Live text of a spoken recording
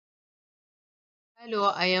Hello,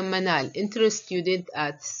 I am Manal, intro student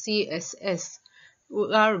at CSS.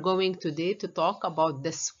 We are going today to talk about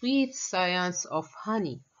the sweet science of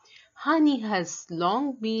honey. Honey has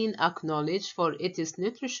long been acknowledged for its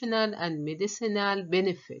nutritional and medicinal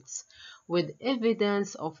benefits, with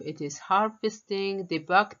evidence of its harvesting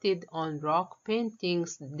depicted on rock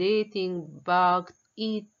paintings dating back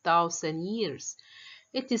 8,000 years.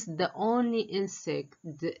 It is the only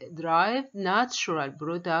insect-derived natural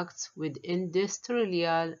product with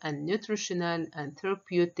industrial and nutritional and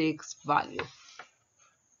therapeutics value.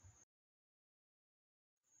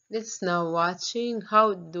 Let's now watching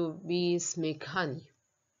how do bees make honey.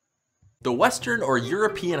 The Western or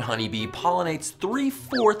European honeybee pollinates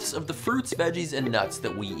 3/4 of the fruits, veggies, and nuts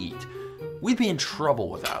that we eat. We'd be in trouble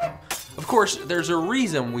without them. Of course, there's a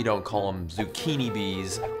reason we don't call them zucchini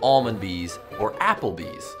bees, almond bees, or apple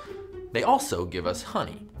bees. They also give us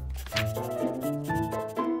honey.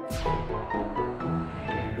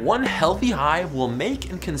 One healthy hive will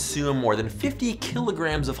make and consume more than 50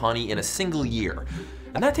 kilograms of honey in a single year,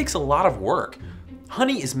 and that takes a lot of work.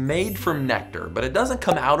 Honey is made from nectar, but it doesn't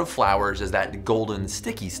come out of flowers as that golden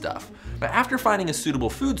sticky stuff. But after finding a suitable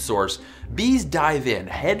food source, bees dive in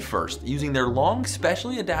head first, using their long,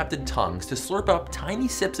 specially adapted tongues to slurp up tiny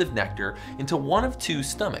sips of nectar into one of two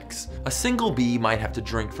stomachs. A single bee might have to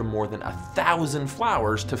drink from more than 1,000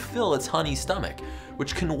 flowers to fill its honey stomach,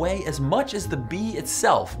 which can weigh as much as the bee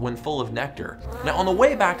itself when full of nectar. Now, on the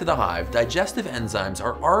way back to the hive, digestive enzymes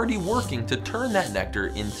are already working to turn that nectar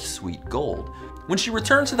into sweet gold. When she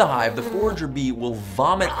returns to the hive, the forager bee will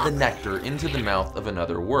vomit the nectar into the mouth of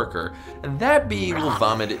another worker, and that bee will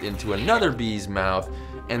vomit it into another bee's mouth,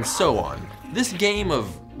 and so on. This game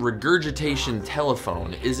of regurgitation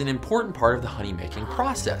telephone is an important part of the honey making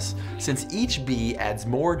process, since each bee adds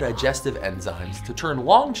more digestive enzymes to turn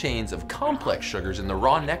long chains of complex sugars in the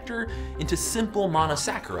raw nectar into simple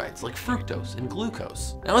monosaccharides like fructose and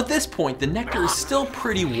glucose. Now at this point, the nectar is still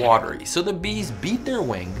pretty watery, so the bees beat their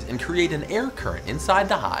wings and create an air current inside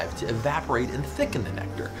the hive to evaporate and thicken the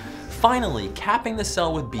nectar, finally capping the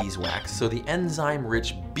cell with beeswax so the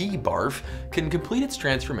enzyme-rich bee barf can complete its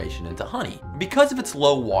transformation into honey. Because of its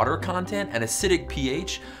low water content and acidic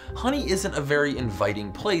pH, honey isn't a very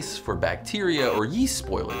inviting place for bacteria or yeast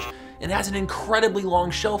spoilage. It has an incredibly long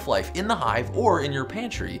shelf life in the hive or in your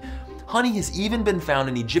pantry. Honey has even been found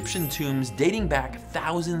in Egyptian tombs dating back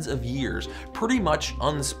thousands of years, pretty much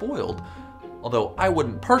unspoiled. Although I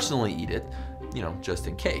wouldn't personally eat it, just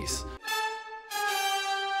in case.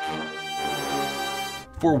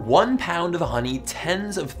 For 1 pound of honey,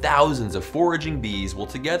 tens of thousands of foraging bees will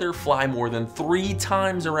together fly more than 3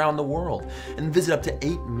 times around the world and visit up to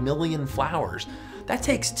 8 million flowers. That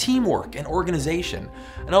takes teamwork and organization,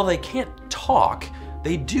 and although they can't talk,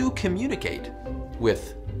 they do communicate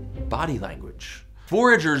with body language.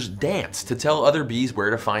 Foragers dance to tell other bees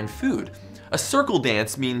where to find food. A circle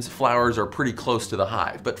dance means flowers are pretty close to the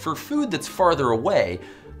hive, but for food that's farther away,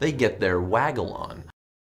 they get their waggle on.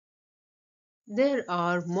 There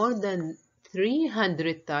are more than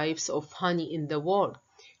 300 types of honey in the world.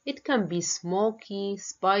 It can be smoky,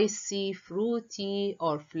 spicy, fruity,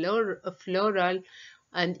 or floral,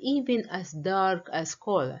 and even as dark as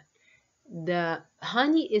cola. The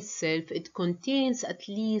honey itself, it contains at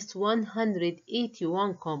least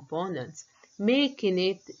 181 components, making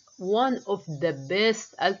it one of the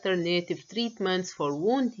best alternative treatments for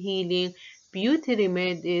wound healing, beauty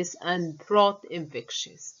remedies, and throat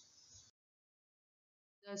infections.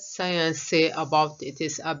 Does science say about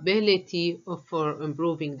its ability for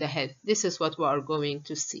improving the health? This is what we are going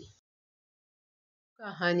to see.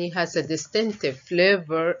 Honey has a distinctive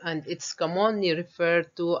flavor and it's commonly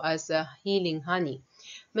referred to as a healing honey.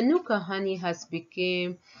 Manuka honey has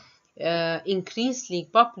become increasingly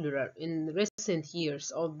popular in recent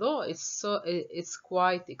years, although it's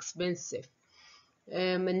quite expensive.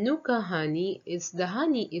 Manuka honey is the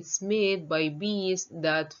honey is made by bees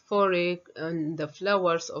that forage on the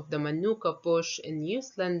flowers of the Manuka bush in New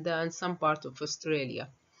Zealand and some part of Australia.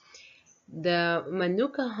 The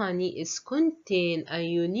Manuka honey is contain a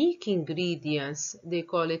unique ingredients. They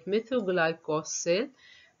call it methylglycoside,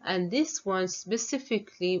 and this one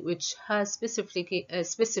specifically, which has specific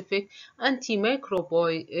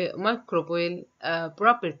antimicrobial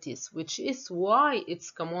properties, which is why it's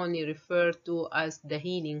commonly referred to as the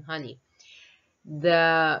healing honey.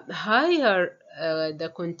 The higher the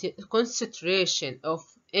concentration of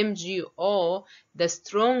MgO, the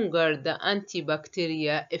stronger the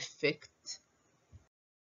antibacterial effect.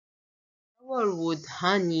 Sourwood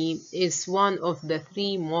honey is one of the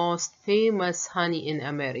 3 most famous honey in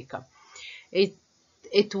America. It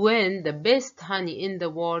It won the best honey in the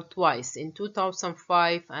world twice, in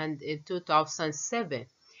 2005 and in 2007.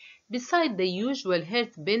 Besides the usual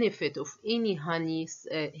health benefit of any honey,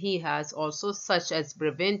 he has also such as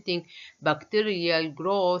preventing bacterial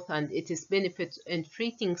growth and its benefits in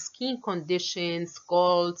treating skin conditions,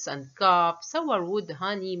 colds and coughs. Sourwood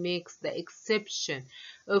honey makes the exception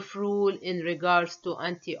of rule in regards to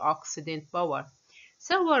antioxidant power.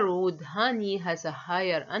 Sourwood honey has a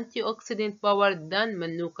higher antioxidant power than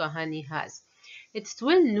Manuka honey has. It's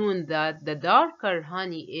well known that the darker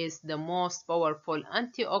honey is the most powerful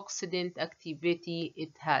antioxidant activity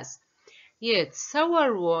it has. Yet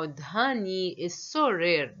sourwood honey is so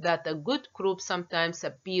rare that a good crop sometimes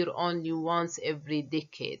appears only once every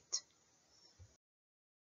decade.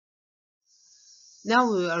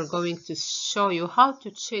 Now we are going to show you how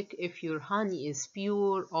to check if your honey is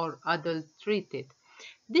pure or adulterated.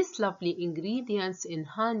 These lovely ingredients in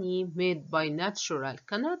honey made by natural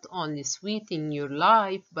can not only sweeten your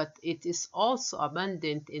life, but it is also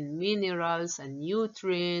abundant in minerals and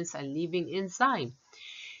nutrients and living enzymes.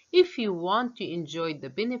 If you want to enjoy the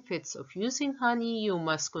benefits of using honey, you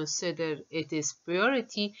must consider its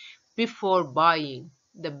purity before buying.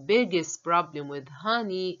 The biggest problem with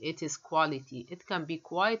honey is its quality. It can be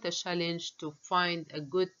quite a challenge to find a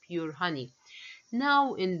good pure honey.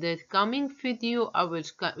 Now in the coming video,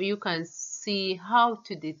 you can see how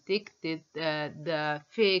to detect the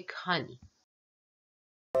fake honey.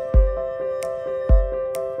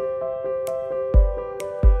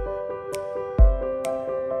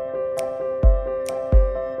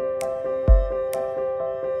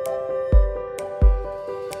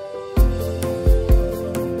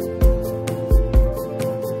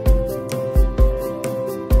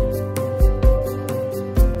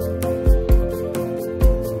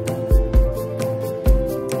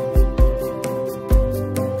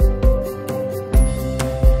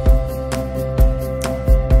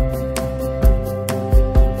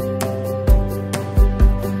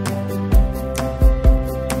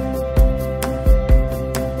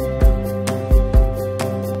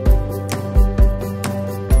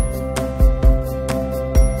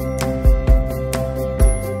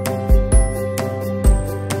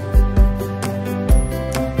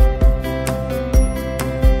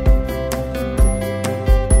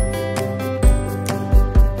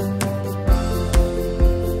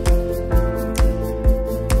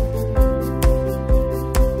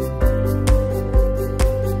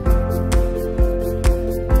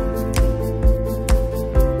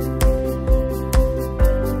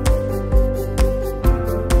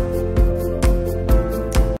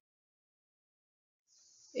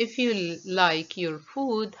 If you like your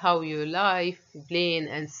food how you like, plain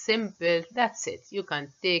and simple, that's it. You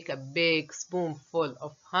can take a big spoonful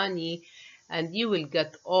of honey and you will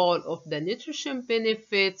get all of the nutrition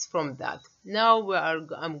benefits from that. Now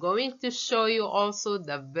I'm going to show you also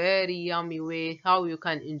the very yummy way how you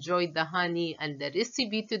can enjoy the honey and the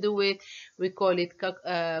recipe to do it. We call it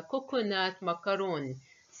coconut macaroons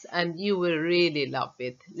and you will really love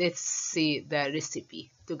it. Let's see the recipe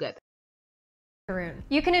together.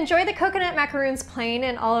 You can enjoy the coconut macaroons plain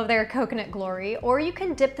in all of their coconut glory, or you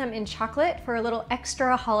can dip them in chocolate for a little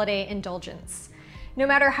extra holiday indulgence. No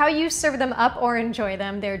matter how you serve them up or enjoy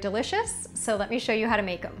them, they're delicious, so let me show you how to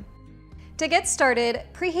make them. To get started,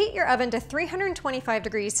 preheat your oven to 325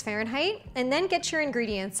 degrees Fahrenheit and then get your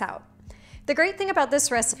ingredients out. The great thing about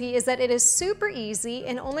this recipe is that it is super easy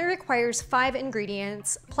and only requires 5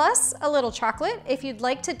 ingredients, plus a little chocolate if you'd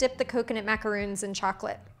like to dip the coconut macaroons in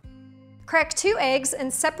chocolate. Crack 2 eggs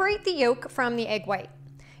and separate the yolk from the egg white.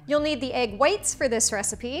 You'll need the egg whites for this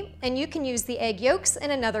recipe, and you can use the egg yolks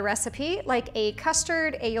in another recipe like a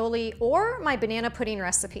custard, aioli, or my banana pudding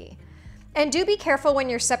recipe. And do be careful when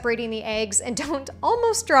you're separating the eggs and don't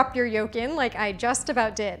almost drop your yolk in like I just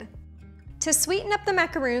about did. To sweeten up the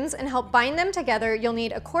macaroons and help bind them together, you'll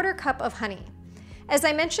need a 1/4 cup of honey. As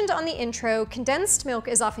I mentioned on the intro, condensed milk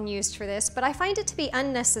is often used for this, but I find it to be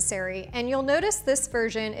unnecessary, and you'll notice this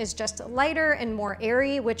version is just lighter and more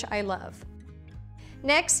airy, which I love.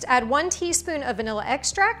 Next, add 1 teaspoon of vanilla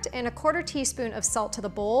extract and a 1/4 teaspoon of salt to the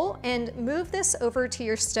bowl, and move this over to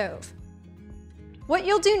your stove. What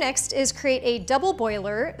you'll do next is create a double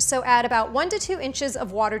boiler, so add about 1 to 2 inches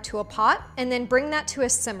of water to a pot, and then bring that to a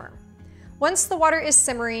simmer. Once the water is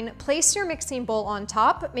simmering, place your mixing bowl on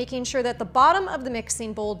top, making sure that the bottom of the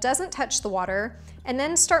mixing bowl doesn't touch the water, and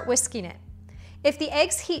then start whisking it. If the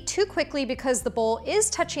eggs heat too quickly because the bowl is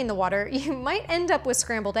touching the water, you might end up with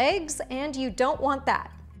scrambled eggs, and you don't want that.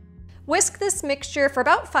 Whisk this mixture for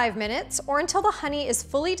about 5 minutes, or until the honey is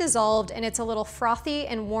fully dissolved and it's a little frothy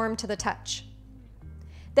and warm to the touch.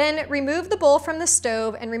 Then remove the bowl from the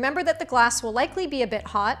stove and remember that the glass will likely be a bit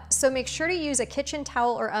hot, so make sure to use a kitchen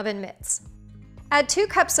towel or oven mitts. Add 2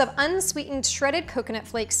 cups of unsweetened shredded coconut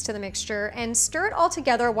flakes to the mixture and stir it all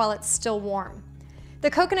together while it's still warm. The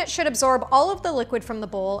coconut should absorb all of the liquid from the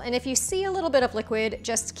bowl, and if you see a little bit of liquid,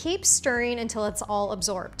 just keep stirring until it's all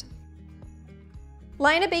absorbed.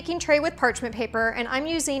 Line a baking tray with parchment paper, and I'm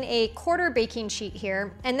using a 1/4 baking sheet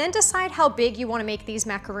here, and then decide how big you want to make these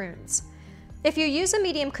macaroons. If you use a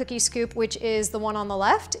medium cookie scoop, which is the one on the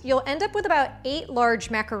left, you'll end up with about 8 large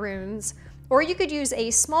macaroons, or you could use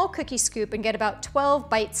a small cookie scoop and get about 12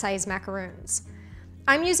 bite-sized macaroons.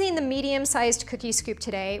 I'm using the medium-sized cookie scoop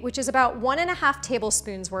today, which is about 1½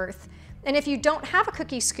 tablespoons worth, and if you don't have a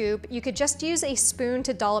cookie scoop, you could just use a spoon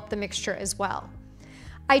to dollop the mixture as well.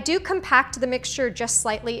 I do compact the mixture just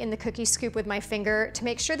slightly in the cookie scoop with my finger to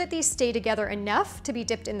make sure that these stay together enough to be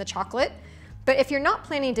dipped in the chocolate, but if you're not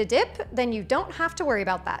planning to dip, then you don't have to worry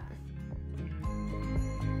about that.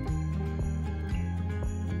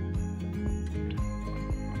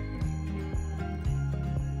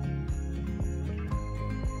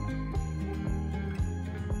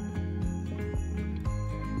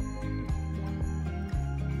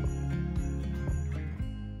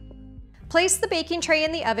 Place the baking tray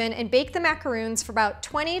in the oven and bake the macaroons for about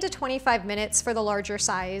 20 to 25 minutes for the larger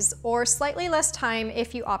size, or slightly less time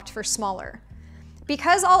if you opt for smaller.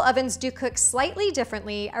 Because all ovens do cook slightly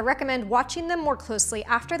differently, I recommend watching them more closely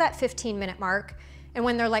after that 15-minute mark, and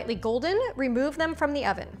when they're lightly golden, remove them from the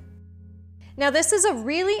oven. Now this is a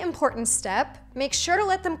really important step. Make sure to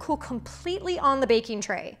let them cool completely on the baking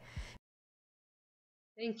tray.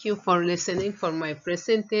 Thank you for listening for my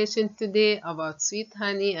presentation today about sweet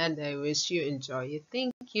honey, and I wish you enjoy it.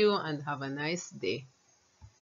 Thank you and have a nice day.